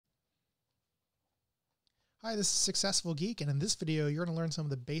Hi, this is Successful Geek, and in this video, you're going to learn some of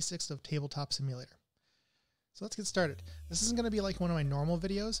the basics of Tabletop Simulator. So let's get started. This isn't going to be like one of my normal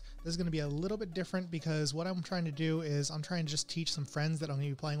videos. This is going to be a little bit different because what I'm trying to do is I'm trying to just teach some friends that I'm going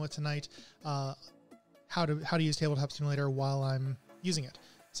to be playing with tonight how to use Tabletop Simulator while I'm using it.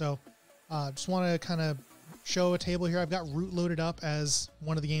 So just want to kind of show a table here. I've got Root loaded up as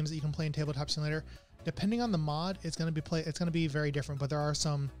one of the games that you can play in Tabletop Simulator. Depending on the mod, it's going to be very different, but there are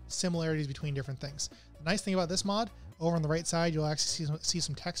some similarities between different things. The nice thing about this mod, over on the right side, you'll actually see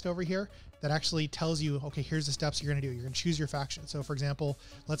some text over here that actually tells you, okay, here's the steps you're going to do. You're going to choose your faction. So for example,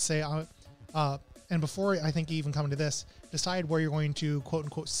 let's say, and before I think even coming to this, decide where you're going to quote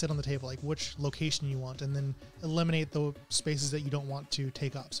unquote sit on the table, like which location you want, and then eliminate the spaces that you don't want to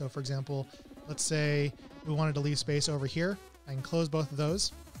take up. So for example, let's say we wanted to leave space over here. I can close both of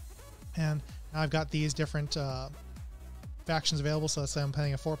those. And now I've got these different factions available. So let's say I'm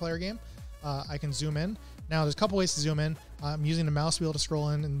playing a 4-player game. I can zoom in. Now there's a couple ways to zoom in. I'm using the mouse wheel to scroll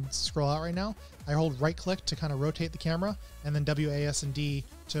in and scroll out right now. I hold right click to kind of rotate the camera, and then WAS and D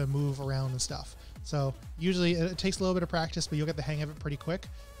to move around and stuff. So usually it takes a little bit of practice, but you'll get the hang of it pretty quick.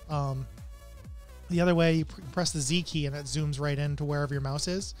 The other way, you press the Z key and it zooms right into wherever your mouse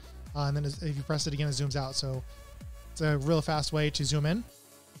is. And then if you press it again, it zooms out. So it's a real fast way to zoom in.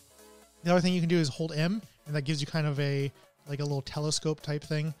 The other thing you can do is hold M, and that gives you kind of a little telescope type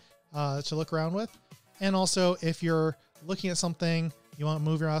thing to look around with. And also, if you're looking at something, you want to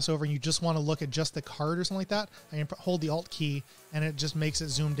move your mouse over and you just want to look at just the card or something like that, I can hold the Alt key and it just makes it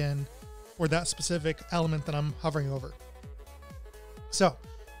zoomed in for that specific element that I'm hovering over. So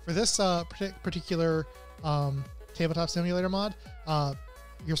for this particular Tabletop Simulator mod,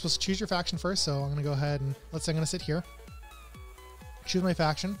 you're supposed to choose your faction first. So I'm going to go ahead and let's say I'm going to sit here, choose my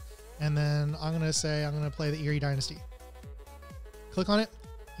faction. And then I'm going to say I'm going to play the Eerie Dynasty. Click on it.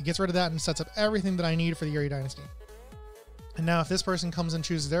 It gets rid of that and sets up everything that I need for the Eerie Dynasty. And now if this person comes and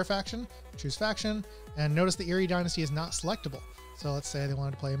chooses their faction, choose faction, and notice the Eerie Dynasty is not selectable. So let's say they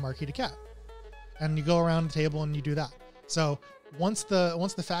wanted to play Marquis de Cat. And you go around the table and you do that. So once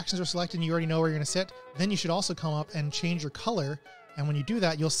the factions are selected and you already know where you're going to sit, then you should also come up and change your color. And when you do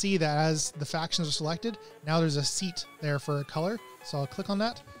that, you'll see that as the factions are selected, now there's a seat there for a color. So I'll click on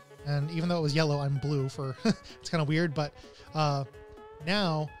that. And even though it was yellow, I'm blue for, it's kind of weird, but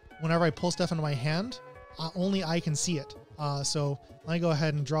now whenever I pull stuff into my hand, only I can see it. So let me go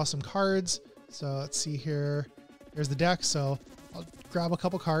ahead and draw some cards. So let's see here. Here's the deck. So I'll grab a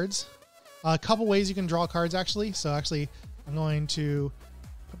couple cards. A couple ways you can draw cards actually. So actually I'm going to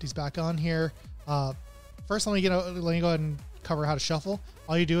put these back on here. First, let me go ahead and cover how to shuffle.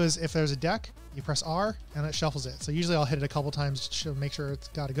 All you do is if there's a deck, you press R and it shuffles it. So usually I'll hit it a couple times to make sure it's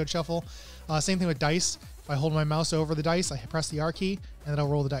got a good shuffle. Same thing with dice. If I hold my mouse over the dice, I press the R key and it'll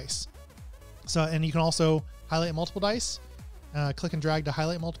roll the dice. So, and you can also highlight multiple dice, click and drag to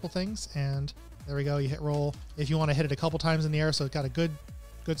highlight multiple things. And there we go. You hit roll. If you want to hit it a couple times in the air, so it's got a good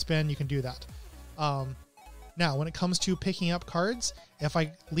spin, you can do that. Now, when it comes to picking up cards, if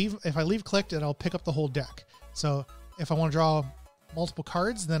I leave clicked, it'll pick up the whole deck. So if I want to draw multiple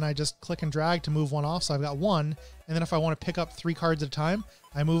cards, then I just click and drag to move one off. So I've got one. And then if I want to pick up 3 cards at a time,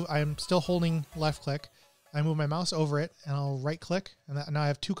 I'm still holding left click. I move my mouse over it and I'll right click. And now I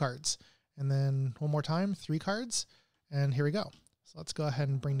have 2 cards. And then one more time, 3 cards. And here we go. So let's go ahead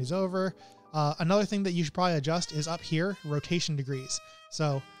and bring these over. Another thing that you should probably adjust is up here, rotation degrees.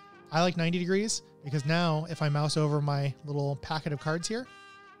 So I like 90 degrees because now if I mouse over my little packet of cards here,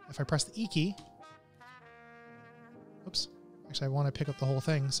 if I press the E key, oops. Actually, I want to pick up the whole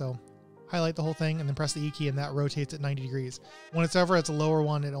thing, so highlight the whole thing and then press the E key and that rotates at 90 degrees. When it's over, it's a lower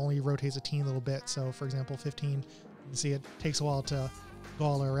one, it only rotates a teeny little bit. So for example, 15, you can see it takes a while to go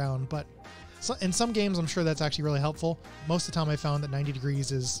all the way around. But in some games, I'm sure that's actually really helpful. Most of the time I found that 90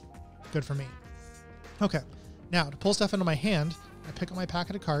 degrees is good for me. Okay, now to pull stuff into my hand, I pick up my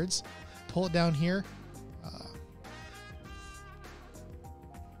packet of cards, pull it down here.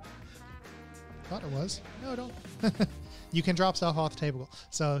 Thought it was. No, don't. You can drop stuff off the table,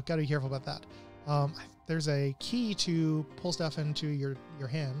 so got to be careful about that. There's a key to pull stuff into your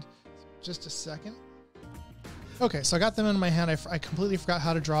hand. Just a second. Okay, so I got them in my hand. I completely forgot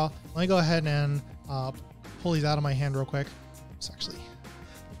how to draw. Let me go ahead and pull these out of my hand real quick. It's actually,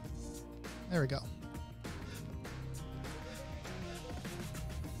 there we go.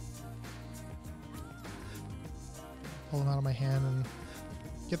 Pull them out of my hand and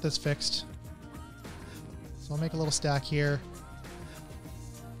get this fixed. So I'll make a little stack here.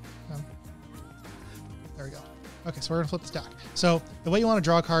 There we go. Okay, so we're gonna flip the stack. So the way you want to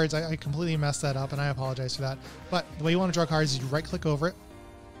draw cards, I completely messed that up and I apologize for that. But the way you want to draw cards is you right click over it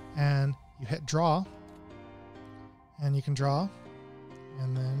and you hit draw and you can draw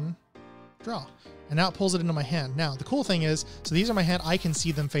and then draw. And now it pulls it into my hand. Now, the cool thing is, so these are my hand, I can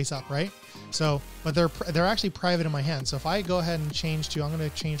see them face up, right? So, but they're actually private in my hand. So if I go ahead and change to, I'm going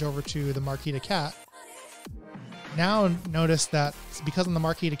to change over to the Marquita cat. Now notice that because I'm the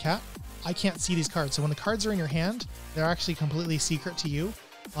Marquita cat, I can't see these cards. So when the cards are in your hand, they're actually completely secret to you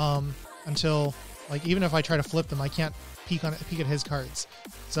until, like, even if I try to flip them, I can't peek at his cards.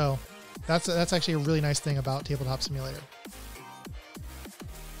 So that's actually a really nice thing about Tabletop Simulator.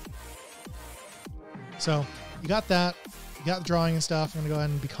 So you got that, you got the drawing and stuff. I'm gonna go ahead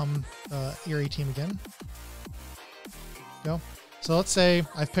and become the Erie team again. Go. So let's say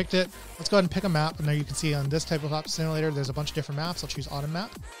I've picked it. Let's go ahead and pick a map. And there you can see on this Tabletop Simulator, there's a bunch of different maps. I'll choose Autumn Map.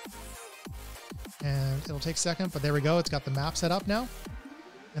 And it'll take a second, but there we go. It's got the map set up now.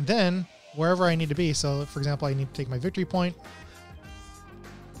 And then wherever I need to be. So for example, I need to take my victory point,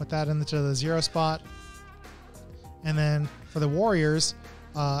 put that into the 0 spot. And then for the warriors,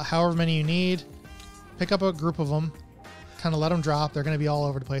 however many you need, pick up a group of them, kind of let them drop. They're going to be all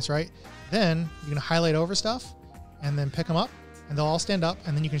over the place, right? Then you can highlight over stuff and then pick them up and they'll all stand up,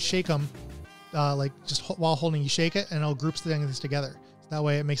 and then you can shake them like just while holding, you shake it and it'll group things together. So that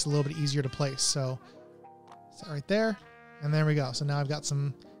way it makes it a little bit easier to place. So set right there, and there we go. So now I've got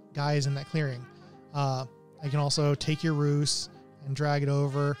some guys in that clearing. I can also take your roost and drag it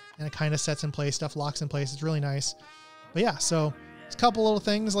over, and it kind of sets in place, stuff locks in place. It's really nice. But yeah, so it's a couple little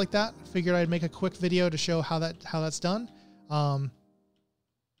things like that. Figured I'd make a quick video to show how that's done.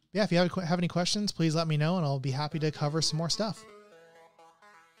 Yeah, if you have any questions, please let me know and I'll be happy to cover some more stuff.